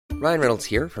Ryan Reynolds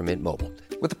here from Mint Mobile.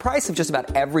 With the price of just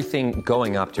about everything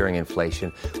going up during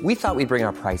inflation, we thought we'd bring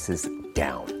our prices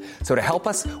down. So to help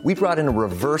us, we brought in a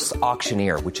reverse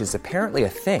auctioneer, which is apparently a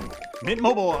thing. Mint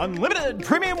Mobile Unlimited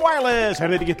Premium Wireless. How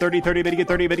to get 30, 30, bit to get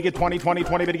 30, bit to get 20, 20,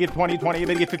 20, bit to get 20, 20,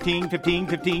 bit to get 15, 15,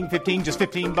 15, 15, just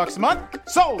 $15 a month?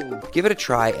 Sold! Give it a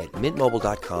try at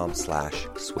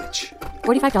mintmobile.com/switch.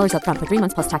 $45 up front for 3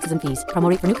 months plus taxes and fees. Promo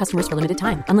rate for new customers for limited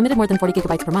time. Unlimited more than 40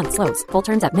 gigabytes per month. Slows full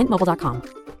terms at mintmobile.com.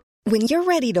 When you're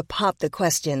ready to pop the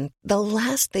question, the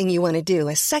last thing you want to do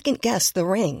is second-guess the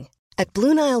ring. At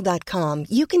BlueNile.com,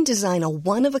 you can design a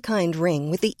one-of-a-kind ring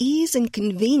with the ease and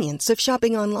convenience of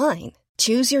shopping online.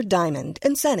 Choose your diamond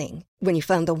and setting. When you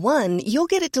find the one, you'll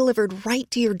get it delivered right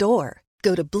to your door.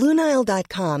 Go to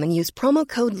BlueNile.com and use promo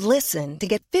code LISTEN to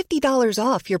get $50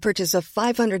 off your purchase of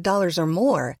 $500 or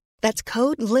more. That's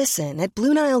code LISTEN at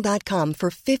BlueNile.com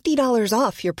for $50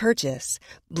 off your purchase.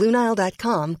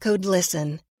 BlueNile.com, code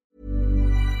LISTEN.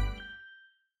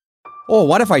 Oh,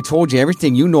 what if I told you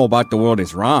everything you know about the world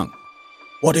is wrong?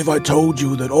 What if I told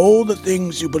you that all the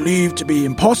things you believe to be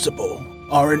impossible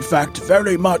are in fact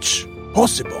very much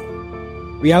possible?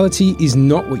 Reality is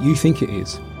not what you think it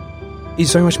is.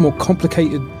 It's so much more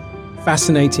complicated,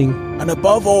 fascinating, And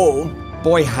above all,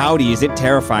 Boy, howdy, is it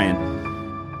terrifying.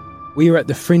 we are at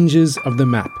the fringes of the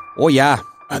map. Oh, yeah.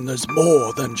 and there's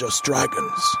more than just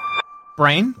dragons.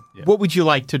 Brain, what would you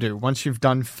like to do once you've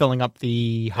done filling up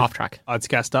the half track? It's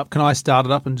gassed up. Can I start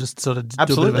it up and just sort of do a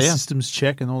bit of a systems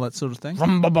check and all that sort of thing?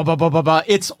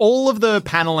 It's all of the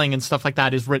paneling and stuff like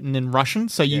that is written in Russian,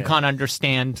 so you can't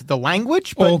understand the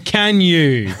language. But, Or can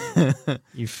you?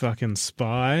 You fucking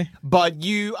spy. But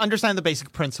you understand the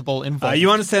basic principle involved. You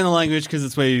understand the language because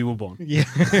it's where you were born. Yeah.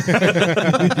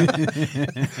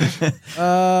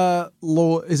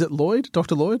 Is it Lloyd?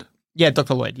 Dr. Lloyd? Yeah,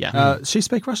 Dr. Lloyd, yeah. Does she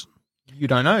speak Russian? You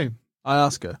don't know. I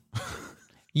ask her.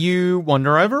 You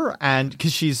wander over, and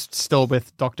because she's still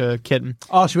with Dr. Kitten.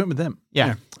 Oh, she went with them.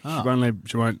 Yeah.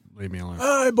 She won't leave me alone.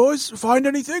 Hey, boys, find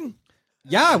anything?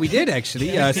 Yeah, we did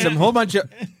actually. Some whole bunch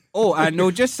of...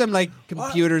 no, just some like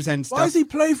computers and stuff. Why is he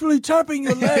playfully tapping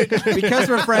your leg? Because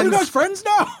we're friends. Are you guys friends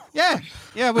now? Yeah,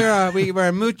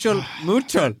 we're mutual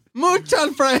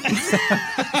friends.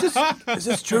 Is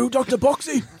this true, Dr.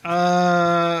 Boxy?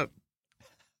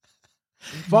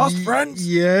 Fast friends?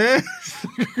 Yeah.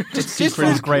 just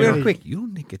real quick. You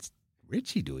don't think it's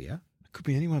Richie, do you? It could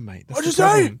be anyone, mate. What'd you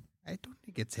say? I don't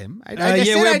think it's him. I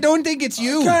don't think it's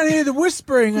you. I can't hear the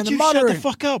whispering and the muttering. Shut the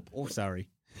fuck up. Oh, sorry.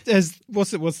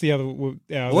 What's the other?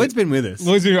 Lloyd's been with us.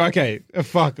 Lloyd's been okay.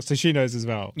 Fuck. So she knows as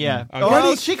well. Yeah. Okay.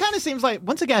 Well, she kind of seems like,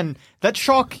 once again, that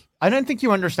shock. I don't think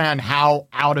you understand how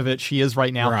out of it she is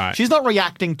right now. Right. She's not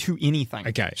reacting to anything.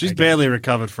 Okay. She's barely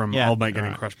recovered from old mate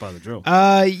getting crushed by the drill.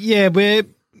 Yeah,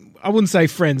 I wouldn't say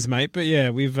friends, mate, but yeah,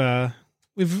 we've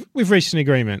reached an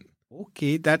agreement.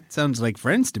 Okay, that sounds like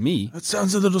friends to me. That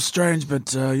sounds a little strange,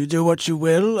 but you do what you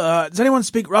will. Does anyone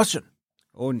speak Russian?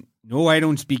 Oh, no, I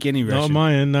don't speak any Russian. Not on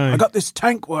my end, no. I got this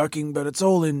tank working, but it's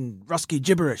all in Rusky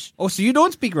gibberish. Oh, so you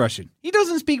don't speak Russian? He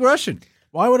doesn't speak Russian.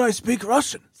 Why would I speak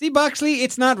Russian? See, Boxley,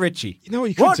 it's not Richie. You know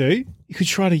what you could do? You could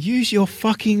try to use your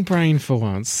fucking brain for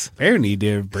once. Apparently,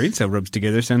 their brain cell rubs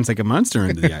together sounds like a monster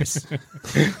under the ice. Do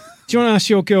you want to ask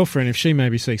your girlfriend if she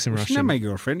maybe speaks some Russian? She's not my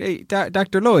girlfriend. Hey,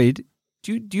 Dr. Lloyd,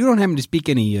 you don't happen to speak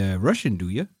any Russian, do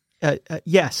you?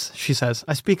 Yes, she says.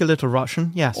 I speak a little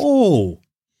Russian, yes. Oh,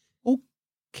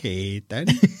 okay, then.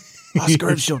 Ask her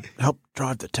if she'll help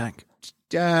drive the tank.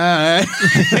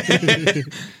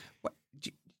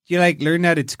 You like learn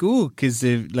that at school because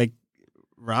like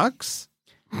rocks?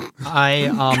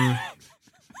 I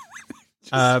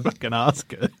Fucking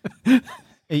ask her.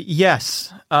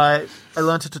 yes. I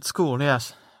learnt it at school,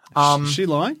 yes. Is she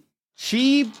lying?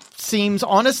 She seems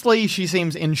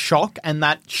in shock, and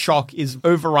that shock is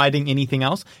overriding anything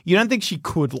else. You don't think she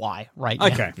could lie right now.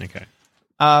 Okay.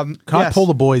 Can I pull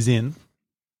the boys in?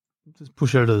 Just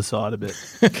push her to the side a bit.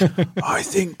 I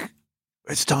think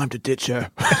it's time to ditch her.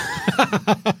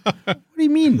 What do you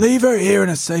mean? Leave her here in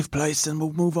a safe place and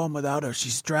we'll move on without her.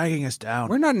 She's dragging us down.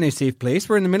 We're not in a safe place.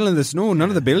 We're in the middle of the snow. None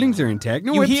of the buildings are intact.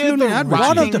 No, You hear the One of the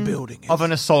rattling building of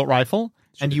an assault rifle,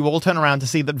 and you all turn around to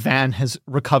see that Van has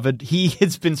recovered. He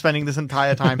has been spending this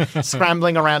entire time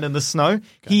scrambling around in the snow. Okay.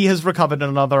 He has recovered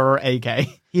another AK.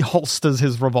 He holsters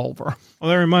his revolver. Well,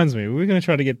 that reminds me. We're going to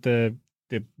try to get the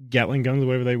Gatling guns, or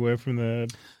wherever they were, from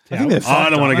the tower. I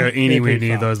don't want to go anywhere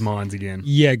near those mines again.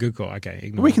 Yeah, good call. Okay.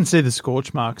 Ignore We can see the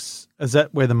scorch marks. Is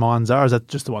that where the mines are? Or is that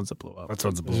just the ones that blew up? That's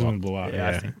ones that This blew one up. blew up.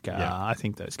 Yeah, Yeah, I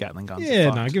think those Gatling guns. Yeah,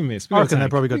 are no, fucked. give me a I reckon they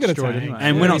probably got We got a destroyed tank. anyway.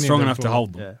 And we're not strong enough to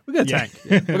hold them. Yeah. We got a tank.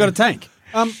 We've got a tank.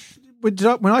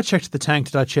 When I checked the tank,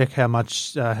 did I check how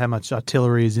much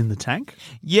artillery is in the tank?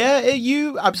 Yeah,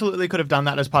 you absolutely could have done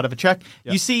that as part of a check.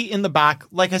 Yep. You see in the back,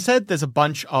 like I said, there's a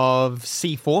bunch of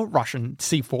C4, Russian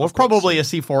C4, probably a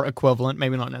C4 equivalent,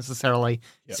 maybe not necessarily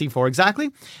C4 exactly.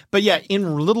 But yeah,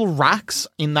 in little racks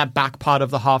in that back part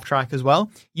of the half track as well,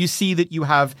 you see that you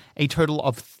have a total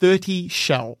of 30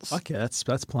 shells. Okay, that's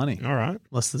plenty. All right.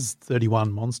 Unless there's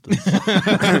 31 monsters.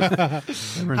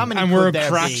 How many and we're a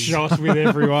crack shot with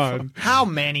everyone. How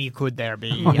many could there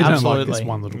be? Oh, Absolutely. Like this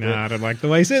one little bit. I don't like the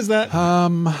way he says that.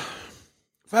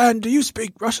 Van, do you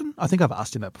speak Russian? I think I've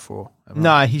asked him that before.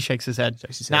 No, he shakes his head.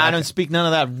 I don't speak none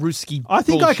of that Ruski I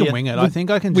think bullshit. I can wing it. I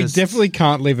think I can We just... definitely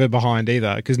can't leave her behind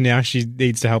either, because now she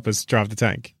needs to help us drive the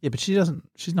tank. Yeah, but she doesn't...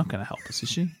 She's not going to help us, is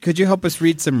she? Could you help us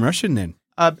read some Russian then?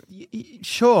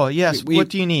 Sure, yes. What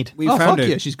do you need? We found it.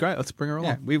 Yeah, she's great. Let's bring her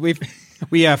along. Yeah,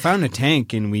 we found a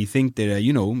tank, and we think that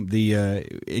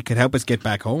it could help us get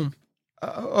back home.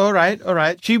 All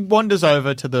right. She wanders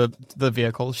over to the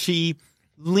vehicle. She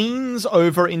leans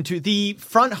over into the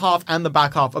front half and the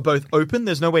back half are both open.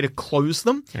 There's no way to close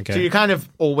them. Okay. So you're kind of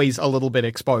always a little bit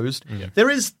exposed. Yeah. There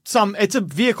is it's a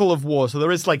vehicle of war, so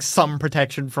there is like some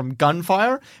protection from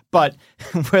gunfire, but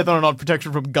whether or not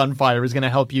protection from gunfire is going to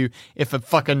help you if a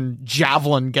fucking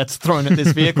javelin gets thrown at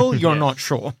this vehicle, you're not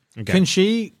sure. Okay. Can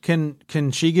she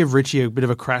give Richie a bit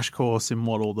of a crash course in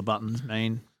what all the buttons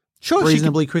mean? Sure,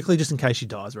 reasonably quickly, just in case she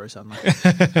dies very suddenly.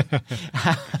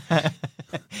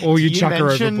 Or you chuck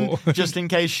her overboard. Just in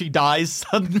case she dies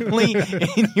suddenly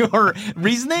in your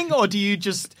reasoning, or do you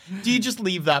just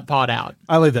leave that part out?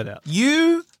 I leave that out.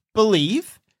 You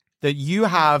believe that you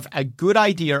have a good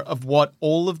idea of what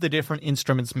all of the different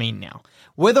instruments mean now.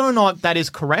 Whether or not that is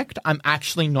correct, I'm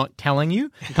actually not telling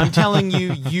you. I'm telling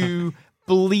you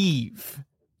believe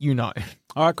you know.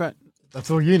 All right, great. That's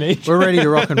all you need. We're ready to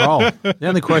rock and roll. The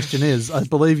only question is, I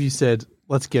believe you said,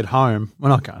 let's get home. We're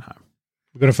not going home.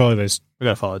 We've got to follow those. We've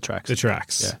got to follow the tracks. The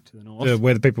tracks. Yeah. To the north.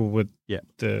 Where the people would... Yeah.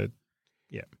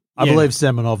 I believe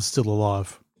Semenov's still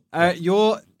alive.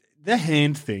 The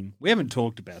hand thing. We haven't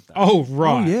talked about that. Oh,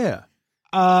 right. Oh,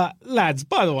 yeah. Lads,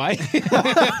 by the way.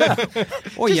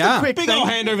 A quick big old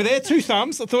hand over there, 2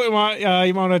 thumbs. I thought you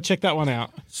might want to check that one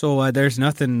out. So there's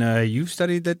nothing you've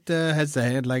studied that has a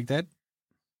hand like that?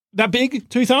 That big?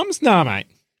 2 thumbs? Nah, mate.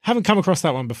 Haven't come across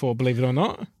that one before, believe it or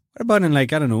not. What about in, I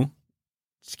don't know,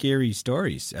 scary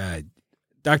stories?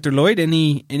 Dr. Lloyd,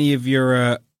 any of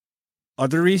your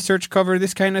other research cover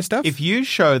this kind of stuff? If you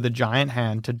show the giant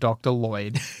hand to Dr.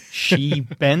 Lloyd, she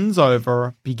bends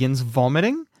over, begins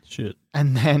vomiting, shit,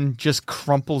 and then just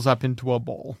crumples up into a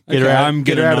ball. Get her out of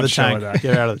the tank.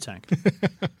 Get her out of the tank.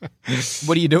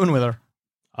 What are you doing with her?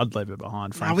 I'd leave her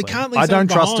behind, frankly. No, we can't leave I don't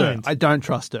her trust behind. her. I don't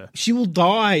trust her. She will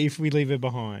die if we leave her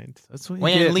behind. That's what we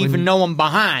ain't leaving no one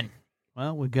behind.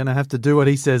 Well, we're going to have to do what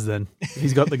he says then.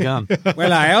 He's got the gun.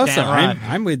 Well, I also, right.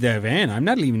 I'm with Van. I'm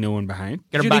not leaving no one behind.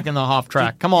 Get her back in the half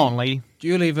track. Come on, lady. Do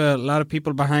you leave a lot of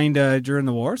people behind during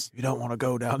the wars? You don't want to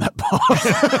go down that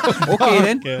path.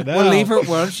 Okay, then. We'll leave her.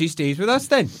 Well, she stays with us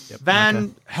then. Yep.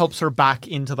 Van helps her back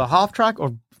into the half track,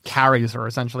 or carries her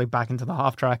essentially back into the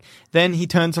half track. Then he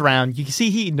turns around. You can see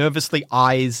he nervously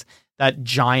eyes that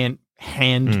giant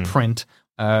hand print.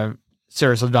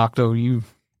 Seriously, Doctor, you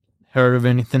heard of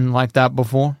anything like that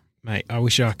before? Mate, I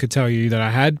wish I could tell you that I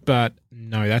had, but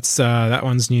no, that's that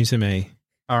one's new to me.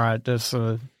 All right, that's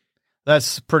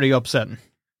pretty upsetting.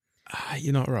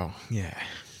 You're not wrong, yeah.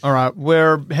 All right,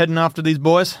 we're heading after these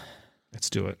boys.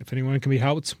 Let's do it. If anyone can be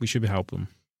helped, we should help them.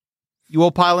 You all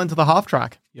pile into the half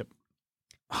track. Yep.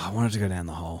 Oh, I wanted to go down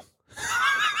the hole.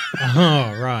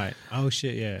 Oh, right. Oh,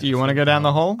 shit, yeah. Do you want to go down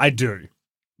the hole? I do.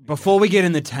 Before we get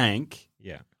in the tank.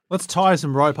 Yeah. Let's tie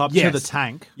some rope up to the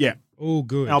tank. Yeah. Oh,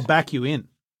 good. And I'll back you in.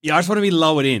 Yeah, I just want to be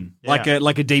lowered in, like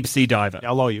a deep sea diver. Yeah,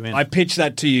 I'll lower you in. I pitch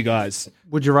that to you guys.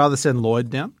 Would you rather send Lloyd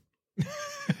down?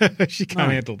 She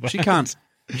can't handle that. She can't.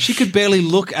 She could barely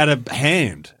look at a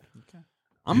hand. Okay.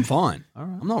 I'm fine. All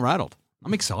right. I'm not rattled.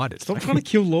 I'm excited. Stop trying to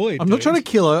kill Lloyd. I'm not trying to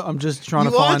kill her. I'm just trying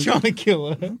to find... You are trying to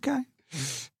kill her. Okay.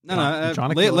 No.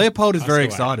 Leopold is very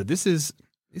excited. This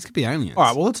could be aliens. All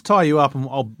right, well, let's tie you up and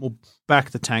we'll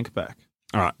back the tank back.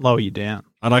 All right. Lower you down.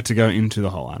 I'd like to go into the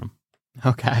hole, Adam.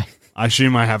 Okay. I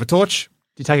assume I have a torch.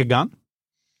 Do you take a gun?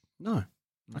 No.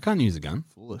 I can't use a gun.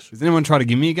 Foolish. Does anyone try to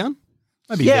give me a gun?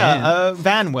 Maybe Van.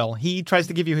 Van will. He tries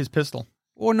to give you his pistol.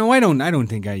 Oh, no, I don't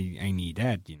think I need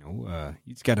that, you know.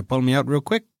 You just got to pull me out real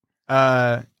quick.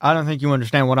 I don't think you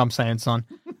understand what I'm saying, son.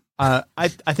 I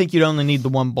think you'd only need the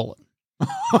one bullet.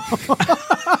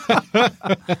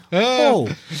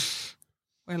 Oh.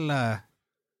 Well,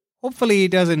 hopefully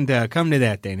it doesn't come to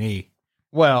that then, eh?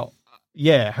 Well,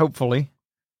 yeah, hopefully.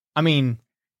 I mean,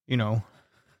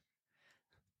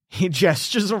 he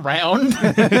gestures around.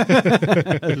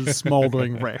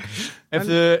 Smoldering wreck.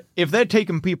 If they're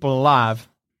taking people alive,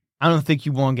 I don't think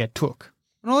you want to get took.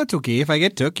 No, it's okay. If I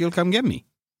get took, you'll come get me.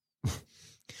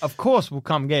 Of course we'll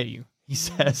come get you, he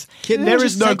says. There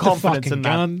is no confidence in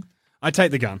that. Gun. I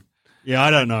take the gun. Yeah,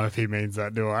 I don't know if he means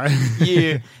that, do I?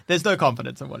 Yeah, there's no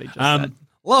confidence in what he just said.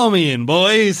 Lower me in,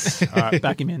 boys. All right,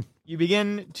 back him in. You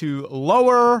begin to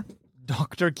lower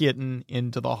Dr. Kitten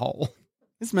into the hole.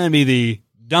 This may be the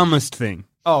dumbest thing.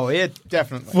 Oh, it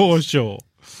definitely. For sure.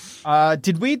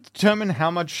 Did we determine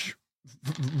how much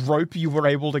rope you were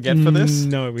able to get for this?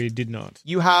 No, we did not.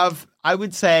 You have, I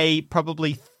would say,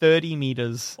 probably 30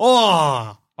 meters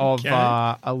Oh! of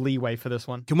a leeway for this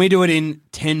one. Can we do it in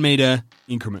 10-meter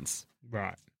increments?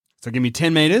 Right. So give me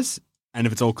 10 meters, and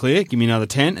if it's all clear, give me another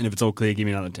 10, and if it's all clear, give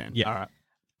me another 10. Yeah. All right.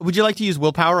 Would you like to use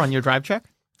willpower on your drive check?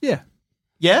 Yeah.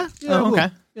 Yeah? Oh, okay.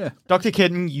 Yeah. Dr.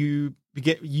 Kitten, you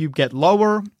get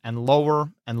lower and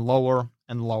lower and lower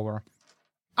and lower.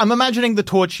 I'm imagining the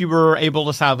torch you were able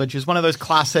to salvage is one of those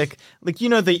classic,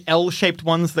 the L-shaped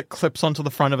ones that clips onto the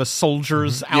front of a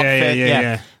soldier's outfit.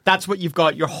 Yeah. That's what you've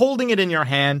got. You're holding it in your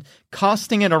hand,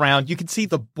 casting it around. You can see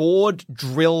the bored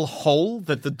drill hole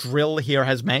that the drill here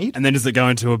has made. And then does it go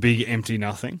into a big empty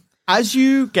nothing? As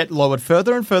you get lowered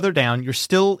further and further down, you're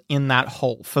still in that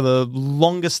hole for the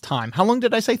longest time. How long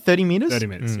did I say? 30 meters? 30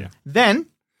 minutes, yeah. Then,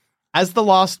 as the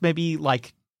last maybe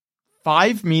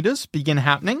 5 meters begin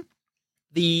happening,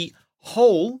 the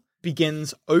hole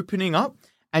begins opening up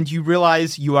and you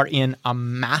realize you are in a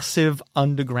massive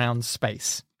underground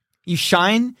space. You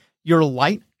shine your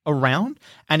light around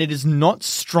and it is not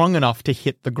strong enough to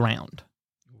hit the ground.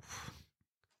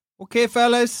 Okay,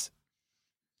 fellas.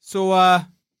 So,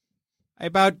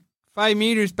 about 5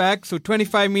 meters back, so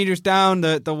 25 meters down,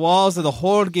 the walls of the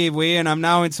hole gave way and I'm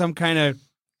now in some kind of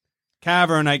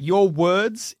cavern. Your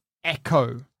words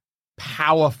echo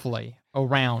powerfully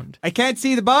around. I can't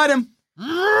see the bottom.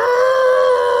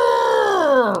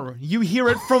 You hear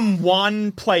it from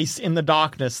one place in the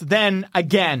darkness, then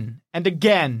again and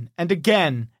again and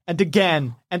again and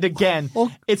again and again.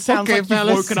 It sounds like you've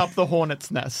woken up the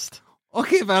hornet's nest.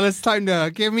 Okay, fellas, time to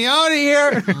get me out of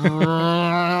here.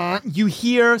 You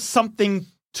hear something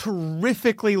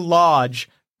terrifically large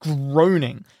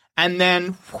groaning, and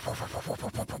then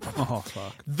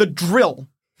the drill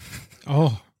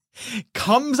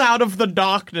comes out of the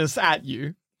darkness at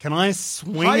you. Can I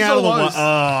swing Highs out or of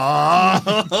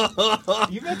the lows?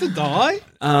 You about to die?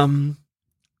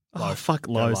 Fuck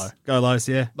lows. Go lows,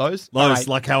 yeah. Lows? Lows, Right.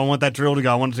 like how I want that drill to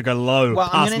go. I want it to go low, Well,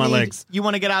 past my legs. You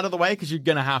want to get out of the way because you're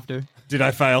going to have to. Did I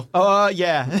fail?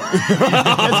 Yeah.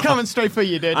 It's coming straight for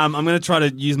you, dude. I'm going to try to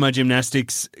use my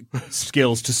gymnastics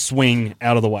skills to swing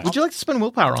out of the way. Would you like to spend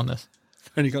willpower on this?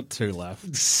 I've only got 2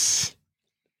 left.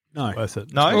 No. Worth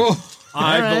it. No?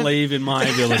 I All right. believe in my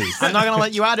abilities. I'm not going to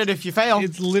let you at it if you fail.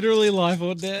 It's literally life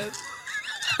or death.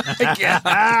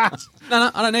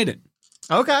 No, I don't need it.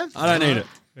 Okay. I don't need it.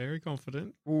 Very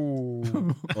confident.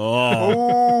 Ooh.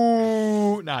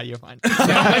 Oh. Ooh. Nah, you're fine.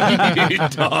 You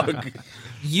dog.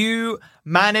 You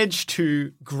manage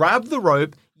to grab the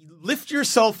rope, you lift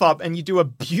yourself up, and you do a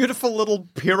beautiful little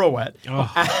pirouette.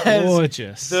 As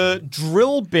Gorgeous. the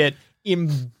drill bit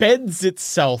embeds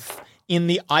itself in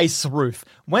the ice roof.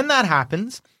 When that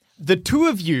happens, the two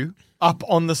of you up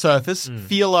on the surface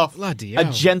feel a Bloody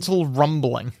hell. gentle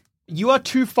rumbling. You are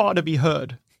too far to be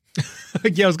heard.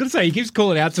 Yeah, I was going to say, he keeps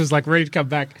calling out, so it's like ready to come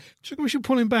back. Do you reckon we should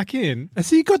pull him back in? Has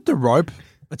he got the rope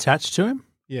attached to him?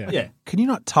 Yeah. Yeah. Can you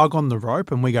not tug on the rope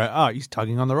and we go, oh, he's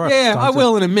tugging on the rope? Yeah, It's time I to-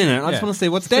 will in a minute. I just Yeah. want to see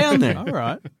what's down there. All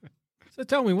right. So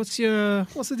tell me, what's the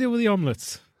deal with the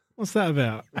omelettes? What's that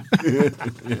about?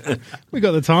 We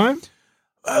got the time.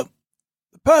 The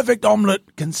perfect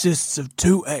omelette consists of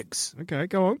 2 eggs. Okay,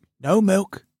 go on. No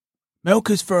milk. Milk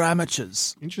is for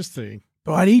amateurs. Interesting.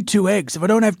 But I need 2 eggs. If I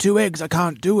don't have 2 eggs, I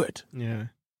can't do it. Yeah.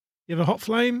 You have a hot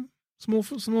flame? Small.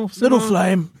 Little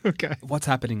flame. Okay. What's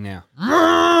happening now?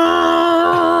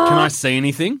 Can I see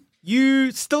anything?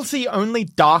 You still see only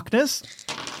darkness.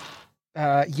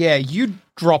 You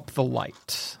drop the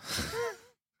light.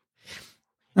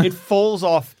 It falls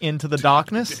off into the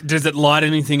darkness. Does it light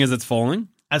anything as it's falling?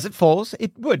 As it falls,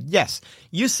 it would, yes.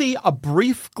 You see a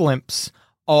brief glimpse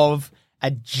of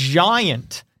a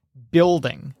giant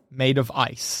building made of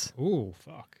ice. Ooh,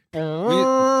 fuck.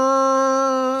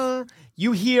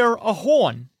 You hear a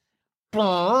horn. Hang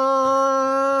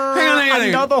on.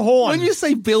 Another horn. When you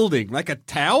say building, like a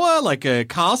tower, like a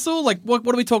castle, like what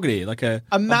are we talking here? Like a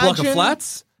block of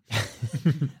flats?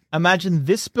 Imagine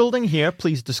this building here.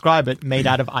 Please describe it. Made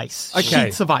out of ice. Okay.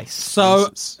 Sheets of ice. So,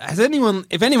 if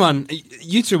anyone,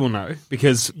 you two will know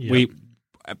because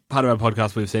part of our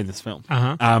podcast, we've seen this film.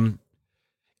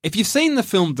 If you've seen the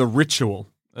film The Ritual,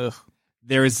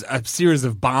 there is a series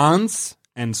of barns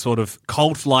and sort of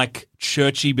cult-like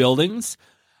churchy buildings.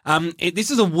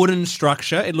 This is a wooden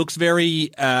structure. It looks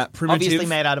very primitive. Obviously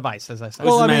made out of ice, as I said.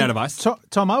 Well, made out of ice.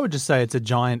 Tom, I would just say it's a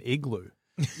giant igloo.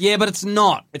 Yeah, but it's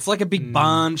not. It's like a big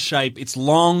barn shape. It's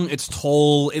long. It's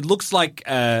tall. It looks like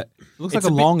a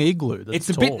long igloo. That's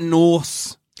it's tall. a bit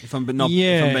Norse. If I'm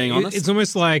being honest, it's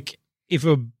almost like if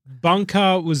a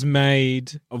bunker was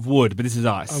made of wood, but this is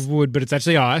ice. But it's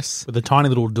actually ice with a tiny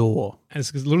little door. And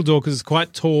it's a little door because it's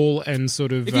quite tall and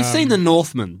sort of. If you've seen The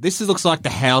Northman, this looks like the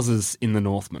houses in The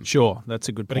Northman. Sure, that's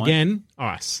a good point. But again,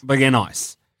 ice.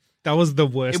 That was the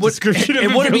worst description.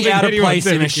 It wouldn't be out of place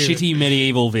in a shitty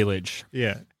medieval village.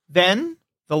 Yeah. Then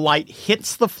the light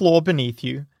hits the floor beneath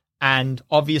you and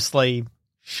obviously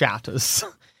shatters.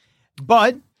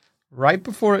 But right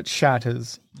before it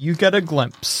shatters, you get a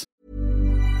glimpse.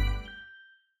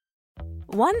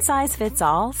 One size fits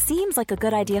all seems like a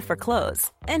good idea for clothes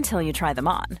until you try them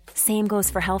on. Same goes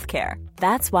for healthcare.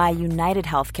 That's why United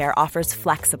Healthcare offers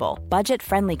flexible,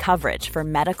 budget-friendly coverage for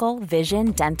medical,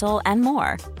 vision, dental, and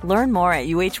more. Learn more at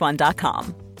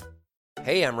uh1.com.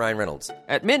 Hey, I'm Ryan Reynolds.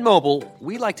 At Mint Mobile,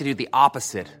 we like to do the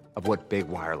opposite of what Big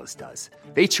Wireless does.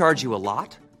 They charge you a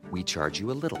lot, we charge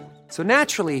you a little. So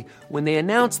naturally, when they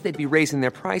announced they'd be raising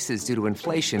their prices due to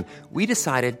inflation, we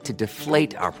decided to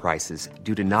deflate our prices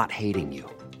due to not hating you.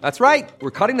 That's right.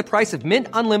 We're cutting the price of Mint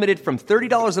Unlimited from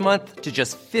 $30 a month to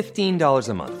just $15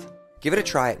 a month. Give it a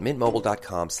try at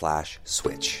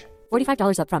mintmobile.com/switch.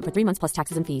 $45 up front for 3 months plus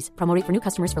taxes and fees. Promo rate for new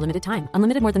customers for limited time.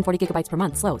 Unlimited more than 40 gigabytes per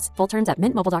month. Slows full terms at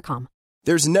mintmobile.com.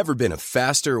 There's never been a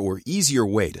faster or easier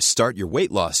way to start your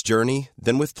weight loss journey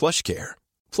than with PlushCare.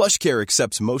 PlushCare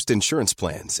accepts most insurance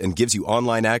plans and gives you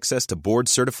online access to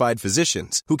board-certified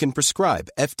physicians who can prescribe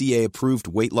FDA-approved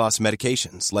weight loss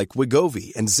medications like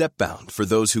Wegovy and Zepbound for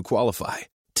those who qualify.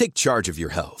 Take charge of your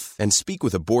health and speak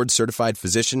with a board-certified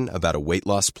physician about a weight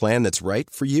loss plan that's right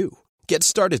for you. Get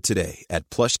started today at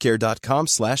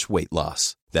plushcare.com/weight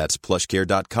loss. That's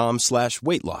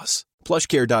plushcare.com/weight loss.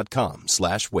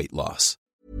 plushcare.com/weight loss.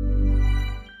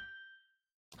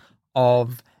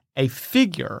 Of a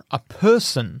figure, a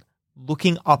person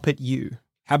looking up at you.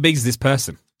 How big is this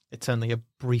person? It's only a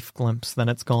brief glimpse, then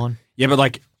it's gone. Yeah, but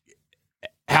like,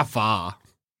 how far?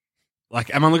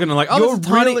 Like, am I looking at like,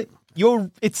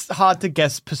 it's hard to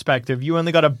guess perspective. You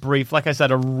only got a brief, like I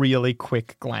said, a really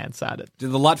quick glance at it.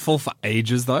 Did the light fall for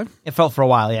ages though? It fell for a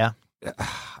while, yeah.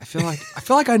 I feel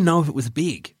like I know if it was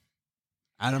big.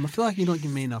 Adam, I feel like you're not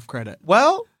giving me enough credit.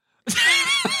 Well,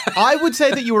 I would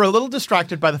say that you were a little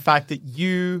distracted by the fact that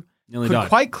you could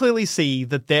quite clearly see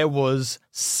that there was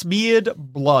smeared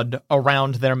blood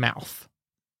around their mouth.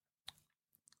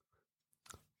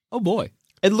 Oh boy.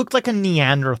 It looked like a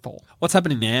Neanderthal. What's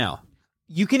happening now?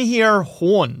 You can hear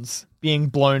horns being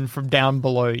blown from down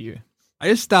below you. I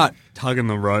just start tugging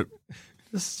the rope.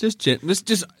 Just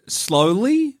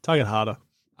slowly. Tug it harder.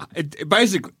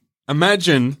 Basically,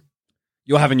 imagine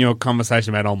you're having your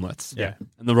conversation about omelets. Yeah.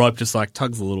 And the rope just like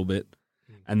tugs a little bit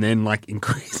and then like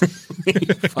increasingly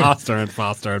faster and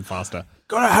faster and faster.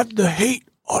 Gotta have the heat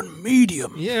on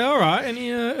medium. Yeah, all right. Any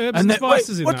herbs and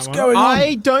spices in what's that one? going on?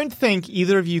 I don't think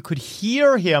either of you could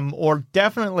hear him or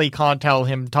definitely can't tell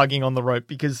him tugging on the rope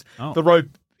because the rope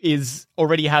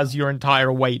already has your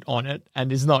entire weight on it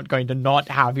and is not going to not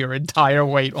have your entire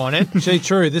weight on it. Actually,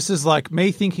 true. This is like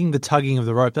me thinking the tugging of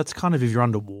the rope. That's kind of if you're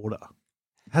underwater.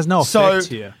 It has no effect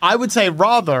here. I would say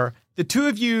rather the two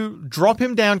of you drop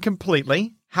him down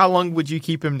completely. How long would you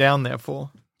keep him down there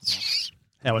for?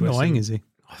 How annoying is he?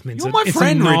 I mean, You're my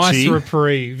friend, it's a nice Richie.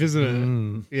 reprieve,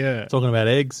 isn't it? Yeah. Talking about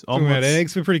eggs. Talking about omelets,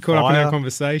 eggs. We're pretty caught up in fire. our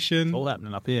conversation. All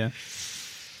happening up here.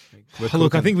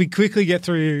 Look, I think we quickly get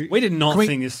through. We did not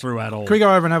think this through at all. Can we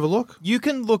go over and have a look? You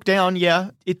can look down,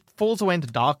 yeah. It falls away into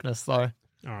darkness, though.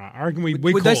 All right, I reckon Would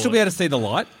call they still it. be able to see the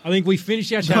light? I think we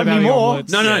finished our chat Not about the anymore.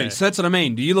 omelets. No, Yeah. so that's what I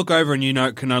mean. Do you look over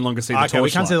and can no longer see the Okay, we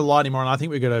torchlight? can't see the light anymore, and I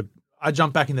think we're going to... I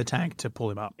jump back in the tank to pull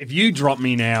him up. If you drop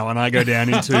me now and I go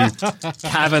down into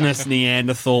cavernous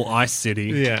Neanderthal ice city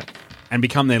Yeah. and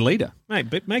become their leader. Mate,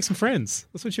 but make some friends.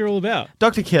 That's what you're all about.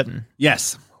 Dr. Kitten,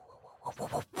 Yes.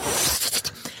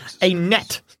 a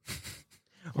net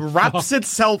wraps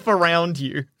itself around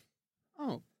you.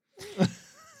 Oh.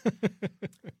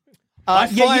 Yeah,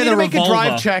 you fired need to a make a revolver.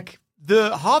 drive check.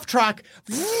 The half track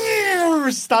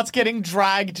starts getting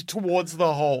dragged towards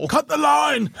the hole. Cut the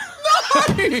line.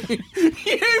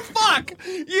 You fuck!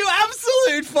 You absolute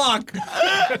absolute fuck.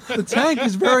 The tank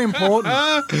is very important.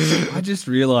 I just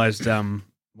realised one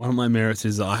of my merits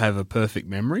is that I have a perfect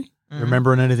memory.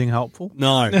 Remembering anything helpful?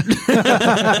 No.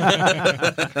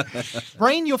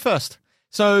 Brain, you're first.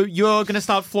 So you're going to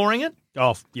start flooring it?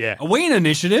 Oh, yeah. Are we in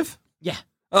initiative? Yeah.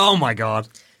 Oh, my God.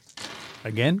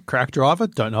 Again, crack driver.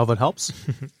 Don't know if it helps.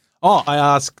 I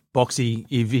asked Boxy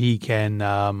if he can.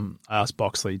 I asked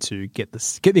Boxley to get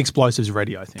the explosives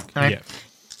ready. I think. All right.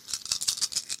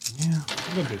 Yeah.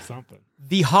 I'm going to do something.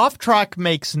 The half track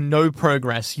makes no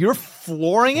progress. You're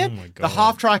flooring it. Oh my God. The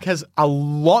half track has a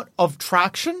lot of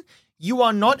traction.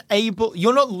 You're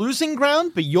not losing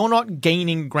ground, but you're not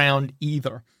gaining ground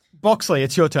either. Boxley,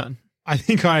 it's your turn. I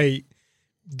think I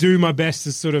do my best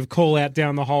to sort of call out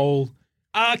down the hole,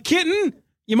 Kitten,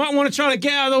 you might want to try to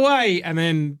get out of the way, and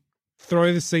then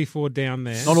throw the C4 down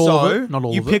there. Not all of it. Not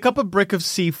all you of it. pick up a brick of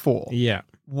C4. Yeah.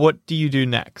 What do you do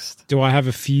next? Do I have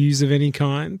a fuse of any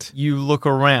kind? You look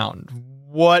around.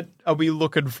 What are we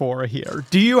looking for here?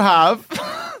 Do you have...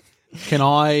 Can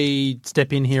I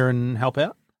step in here and help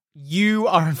out? You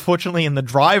are unfortunately in the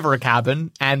driver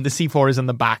cabin, and the C4 is in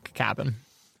the back cabin.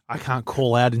 I can't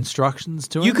call out instructions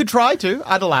to him. You could try to.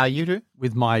 I'd allow you to.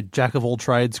 With my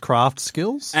jack-of-all-trades craft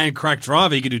skills. And crack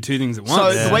driver, you could do two things at once.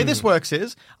 So the way this works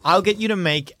is, I'll get you to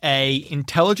make a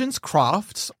intelligence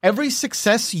crafts. Every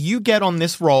success you get on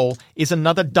this roll is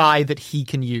another die that he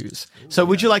can use. So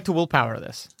would you like to willpower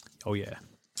this? Oh, yeah.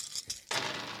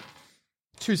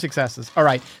 2 successes. All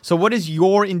right. So what is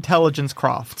your intelligence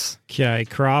crafts? Okay,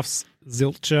 crafts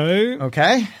Zilcho.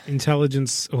 Okay.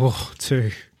 Intelligence,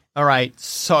 2. All right.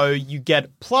 So you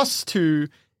get +2,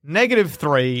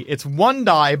 -3. It's 1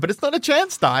 die, but it's not a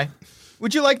chance die.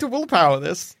 Would you like to willpower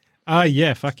this?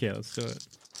 Yeah, fuck yeah, let's do it.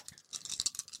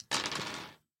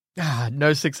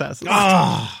 No successes.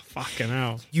 Fucking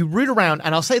hell. You root around,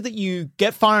 and I'll say that you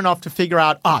get far enough to figure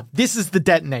out, this is the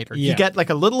detonator. Yeah. You get like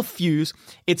a little fuse.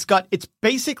 It's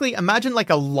basically, imagine like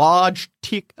a large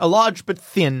but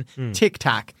thin tic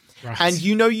tac. Right. And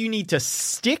you know you need to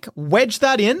wedge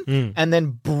that in, and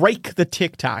then break the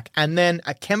tic tac. And then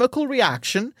a chemical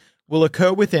reaction will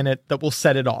occur within it that will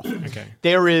set it off. Okay.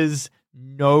 There is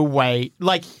no way.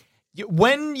 Like,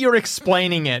 when you're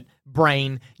explaining it,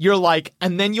 Brain, you're like,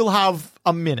 and then you'll have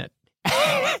a minute.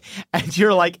 And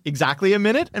you're like, exactly a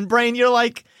minute? And Brain, you're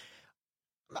like,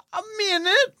 a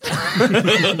minute?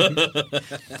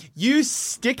 You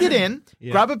stick it in,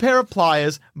 grab a pair of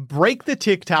pliers, break the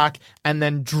Tic Tac, and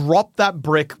then drop that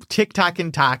brick, Tic Tac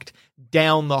intact,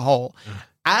 down the hole.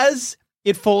 As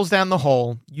it falls down the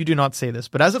hole, you do not see this,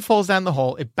 but as it falls down the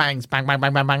hole, it bangs, bang, bang,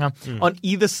 bang, bang, bang, on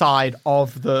either side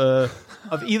of the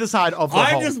hole.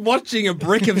 I'm just watching a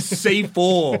brick of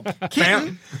C4.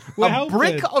 Kitten, a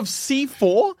brick of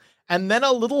C4 and then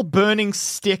a little burning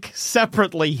stick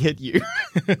separately hit you.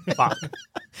 Fuck.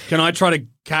 Can I try to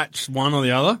catch one or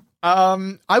the other?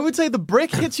 I would say the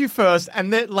brick hits you first,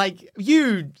 and then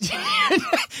you're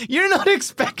not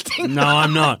expecting. No,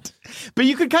 I'm not. But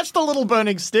you could catch the little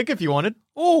burning stick if you wanted.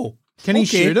 Oh, can he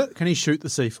shoot it? Can he shoot the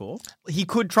C4? He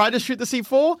could try to shoot the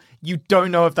C4. You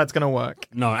don't know if that's going to work.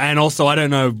 No, and also I don't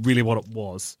know really what it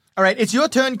was. All right, it's your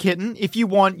turn, Kitten. If you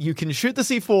want, you can shoot the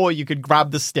C4. You could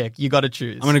grab the stick. You got to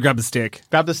choose. I'm going to grab the stick.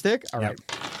 Grab the stick? All right.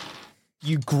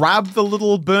 You grab the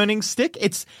little burning stick.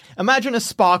 Imagine a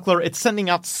sparkler. It's sending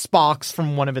out sparks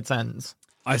from one of its ends.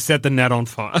 I set the net on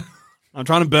fire. I'm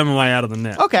trying to burn my way out of the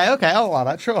net. Okay, I'll allow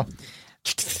that, sure.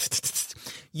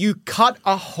 You cut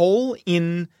a hole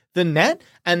in the net,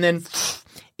 and then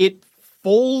it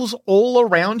falls all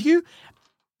around you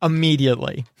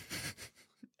immediately.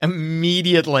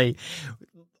 Immediately.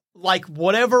 Like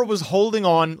whatever was holding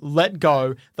on, let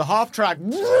go. The half track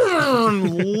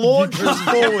launches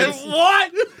forward.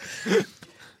 What?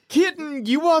 Kitten,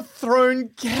 you are thrown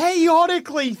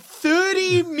chaotically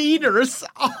 30 meters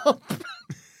up.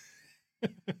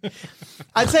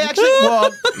 I'd say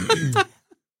actually,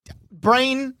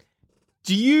 Brain,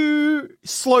 do you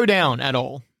slow down at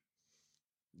all?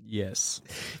 Yes.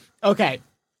 Okay.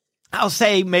 I'll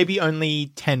say maybe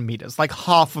only 10 meters, like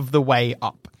half of the way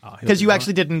up. Because you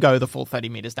actually didn't go the full 30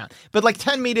 meters down. But like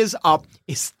 10 meters up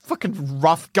is fucking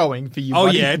rough going for you,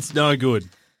 buddy. Yeah, it's no good.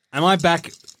 Am I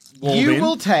back walled You in?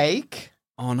 will take...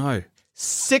 Oh, no.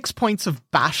 6 points of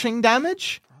bashing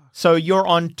damage. So you're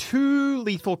on 2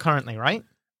 lethal currently, right?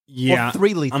 Yeah. Or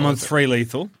 3 lethal. I'm on 3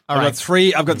 lethal. All I've right. got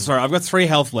 3. I've got 3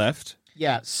 health left.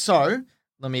 Yeah, so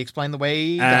let me explain the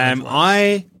way Am damage works.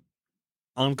 I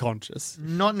unconscious?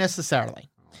 Not necessarily.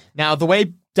 Now, the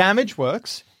way damage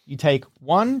works, you take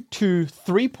 1, 2,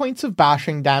 3 points of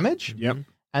bashing damage. Yep.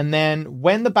 And then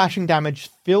when the bashing damage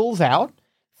fills out,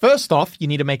 first off, you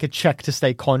need to make a check to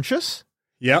stay conscious.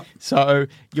 Yep. So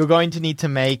you're going to need to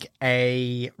make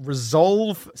a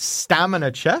resolve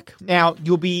stamina check. Now,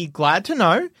 you'll be glad to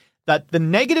know that the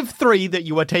 -3 that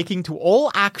you are taking to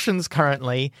all actions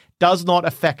currently does not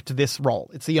affect this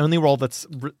roll. It's the only roll that's...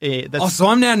 Oh, so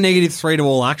I'm now -3 to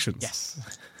all actions. Yes.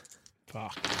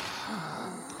 Fuck.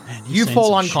 Man, You seen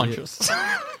fall some unconscious.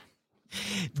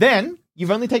 Then,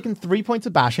 you've only taken 3 points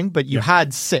of bashing, but you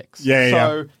had 6.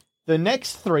 So the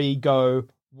next 3 go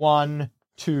 1,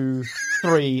 2,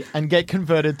 3, and get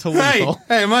converted to lethal.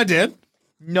 Hey, am I dead?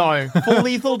 No. Full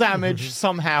lethal damage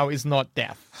somehow is not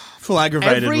death. Full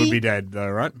aggravated would be dead, though,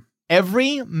 right?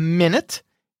 Every minute,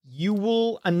 you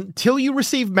will, until you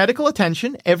receive medical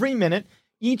attention, every minute,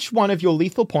 each one of your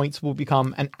lethal points will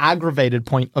become an aggravated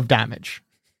point of damage.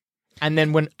 And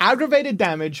then when aggravated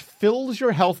damage fills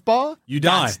your health bar, you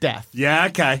die. That's death. Yeah,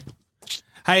 okay.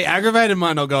 Hey, aggravated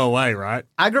might not go away, right?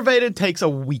 Aggravated takes a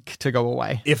week to go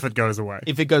away. If it goes away.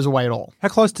 If it goes away at all. How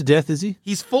close to death is he?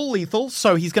 He's full lethal,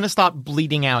 so he's going to start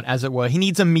bleeding out, as it were. He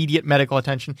needs immediate medical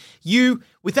attention. You,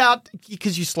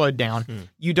 because you slowed down,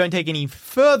 you don't take any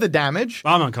further damage.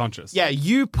 I'm unconscious. Yeah,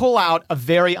 you pull out a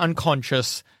very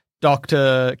unconscious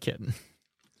Dr. Kitten.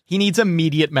 He needs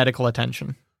immediate medical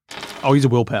attention. I'll use a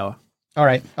willpower. All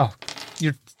right. Oh,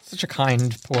 you're such a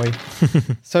kind boy.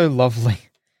 So lovely.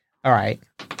 All right.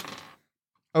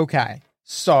 Okay.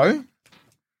 So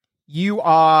you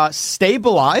are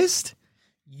stabilized.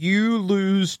 You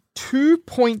lose 2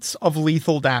 points of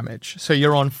lethal damage. So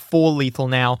you're on 4 lethal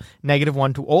now.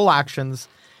 -1 to all actions.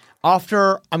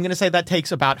 After, I'm going to say that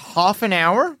takes about half an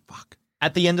hour. Fuck.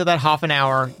 At the end of that half an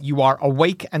hour, you are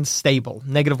awake and stable.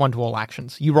 -1 to all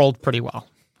actions. You rolled pretty well.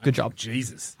 Good job.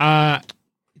 Jesus.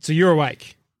 So you're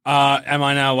awake. Am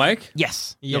I now awake?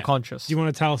 Yes. You're conscious. Do you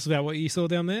want to tell us about what you saw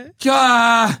down there?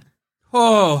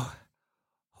 Oh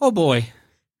boy.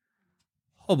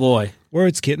 Oh boy.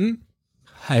 Words, kitten.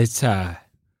 It's,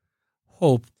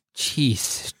 oh,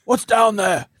 jeez. What's down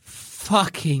there?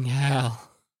 Fucking hell.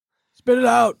 Spit it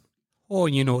out. Oh,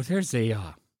 there's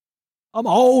a, I'm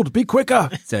old. Be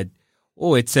quicker.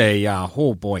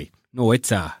 Oh boy. No,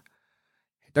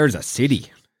 there's a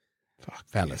city. Fuck,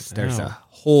 fellas. yeah, There's no. a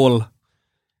whole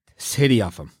city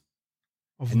of them.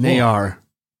 And they are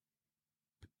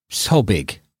so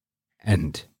big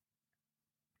and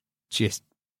just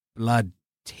blood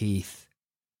teeth.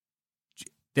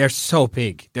 They're so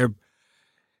big. They're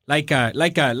like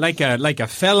a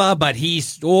fella, but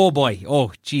he's, oh boy.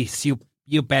 Oh, jeez.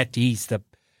 You bet he's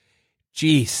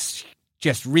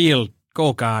just real.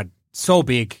 Oh God. So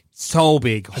big.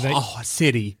 A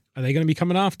city. Are they going to be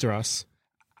coming after us?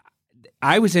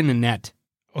 I was in the net.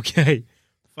 Okay.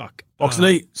 Fuck.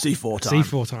 Boxley, C4 time.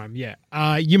 C4 time,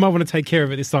 yeah. You might want to take care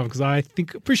of it this time because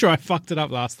pretty sure I fucked it up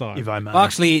last time. If I may.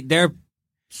 Actually, they're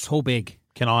so big.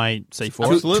 Can I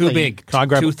C4? Too big. Can I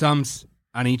grab 2 thumbs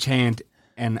on each hand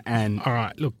and all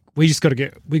right, look, we got to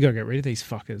get rid of these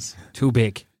fuckers. Too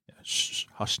big. Shh,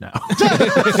 hush now.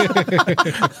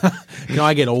 Can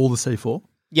I get all the C4?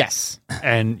 Yes.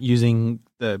 And using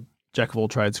the Jack of all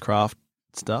trades craft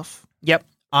stuff? Yep.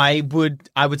 I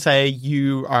would say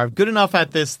you are good enough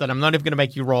at this that I'm not even going to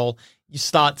make you roll. You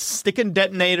start sticking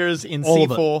detonators in All C4.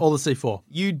 of it. All the C4.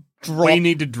 You drop. We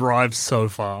need to drive so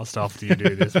fast after you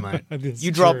do this, mate.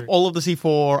 You drop all of the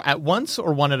C4 at once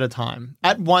or one at a time.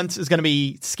 At once is going to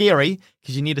be scary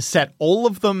because you need to set all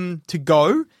of them to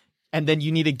go, and then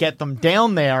you need to get them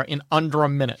down there in under a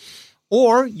minute.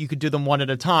 Or you could do them one at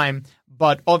a time,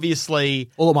 but obviously...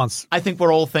 all at once. I think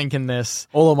we're all thinking this.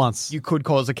 All at once. You could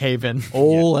cause a cave-in.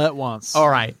 All at once. All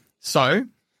right. So,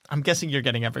 I'm guessing you're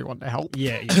getting everyone to help.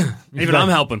 Yeah. Even I'm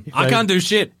helping. I can't do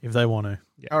shit. If they want to.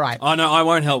 Yeah. All right. Oh, no, I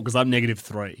won't help because I'm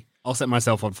 -3. I'll set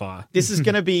myself on fire. This is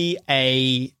going to be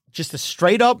just a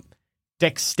straight-up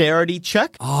dexterity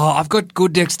check. Oh, I've got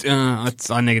good I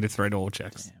 -3 to all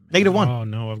checks. -1. Oh,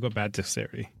 no, I've got bad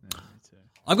dexterity.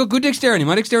 I've got good dexterity.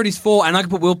 My dexterity's 4, and I can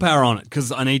put willpower on it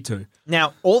because I need to.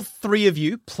 Now, all 3 of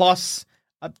you, plus,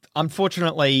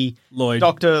 unfortunately, Lloyd.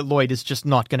 Dr. Lloyd is just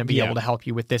not going to be able to help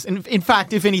you with this. And in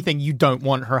fact, if anything, you don't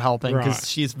want her helping because Right.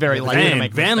 she's very likely to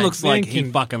make Van mistakes. looks like Van he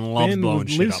can- fucking loves Van blowing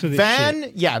shit lives up. for this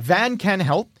shit. Van can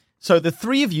help. So the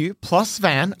 3 of you plus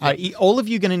Van, all of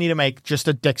you going to need to make just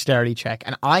a dexterity check.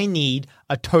 And I need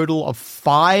a total of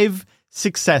 5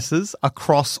 successes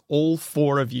across all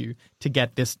 4 of you to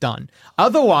get this done.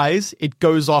 Otherwise, it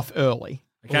goes off early.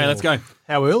 Okay, let's go.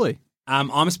 How early?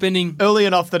 I'm spending... Early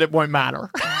enough that it won't matter.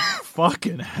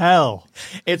 Fucking hell.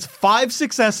 It's 5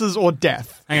 successes or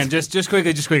death. Hang on, just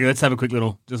quickly. Let's have a quick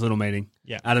little meeting.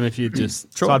 Yeah. Adam, if you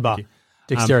just... Sidebar.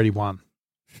 Dexterity 1.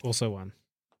 Also 1.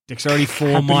 Dexterity 4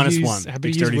 Happy to minus use- 1. happy to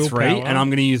use Dexterity 3, willpower. and I'm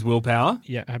going to use willpower.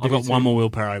 Yeah, happy I've got to one too. more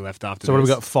willpower left after So what have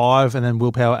this. we got? 5, and then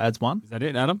willpower adds 1. Is that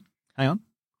it, Adam? Hang on.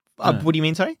 What do you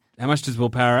mean, sorry? How much does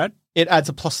willpower add? It adds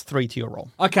a +3 to your roll.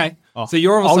 Okay. Oh. So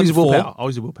you're all of a I'll sudden use 4. willpower. I'll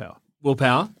use willpower.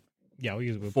 Willpower. Yeah, we'll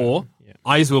use willpower. 4. Yeah.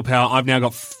 I use willpower. I've now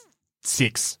got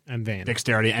 6. And Van.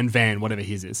 Dexterity and Van, whatever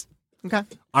his is. Okay.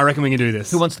 I reckon we can do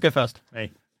this. Who wants to go first?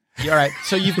 Me. All right.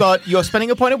 So you're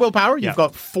spending a point of willpower. You've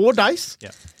got 4 dice.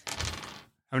 Yeah.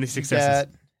 How many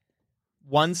successes? Get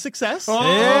 1 success.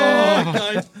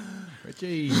 Yeah.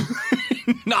 Reggie.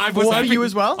 No, I 4 for you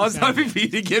as well. I was hoping for you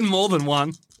to get more than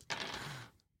 1.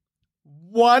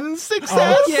 1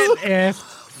 success. Get F.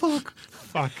 Fuck.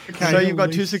 So you've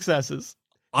got 2 successes.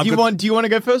 Do you want to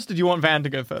go first, or do you want Van to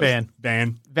go first?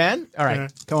 Van. Van. All right.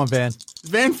 Come on, Van.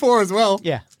 Van 4 as well.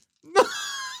 Yeah.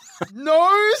 No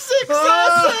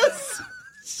successes.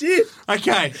 Shit.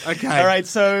 Okay. All right.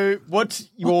 So what's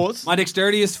yours? My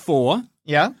dexterity is 4.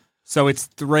 Yeah. So it's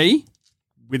 3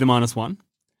 with a -1.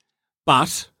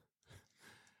 But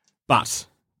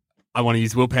I want to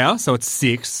use willpower, so it's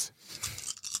 6.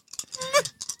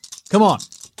 Come on.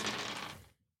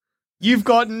 You've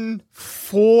gotten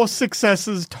 4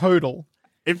 successes total.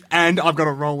 And I've got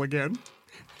to roll again.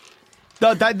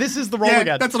 This is the roll Yeah,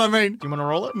 again. that's what I mean. Do you want to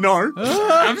roll it? No.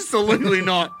 Absolutely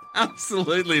not.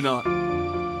 Absolutely not.